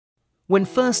When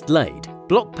first laid,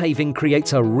 block paving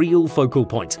creates a real focal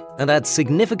point and adds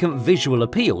significant visual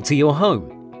appeal to your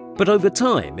home. But over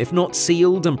time, if not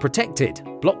sealed and protected,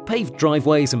 block-paved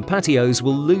driveways and patios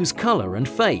will lose colour and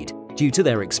fade due to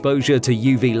their exposure to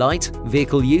UV light,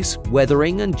 vehicle use,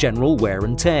 weathering and general wear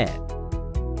and tear.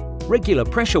 Regular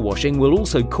pressure washing will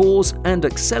also cause and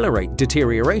accelerate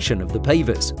deterioration of the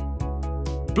pavers.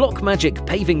 BlockMagic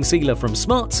Paving Sealer from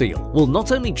SmartSeal will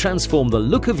not only transform the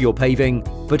look of your paving,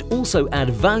 but also add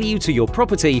value to your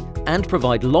property and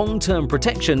provide long-term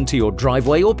protection to your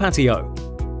driveway or patio.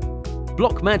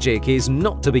 BlockMagic is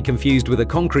not to be confused with a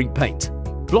concrete paint.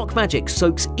 BlockMagic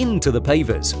soaks into the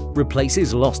pavers,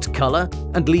 replaces lost colour,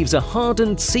 and leaves a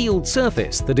hardened, sealed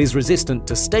surface that is resistant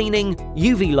to staining,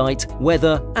 UV light,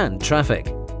 weather, and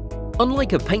traffic.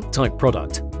 Unlike a paint-type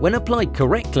product, when applied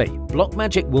correctly,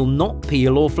 BlockMagic will not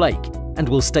peel or flake and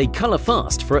will stay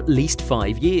colour-fast for at least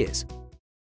 5 years.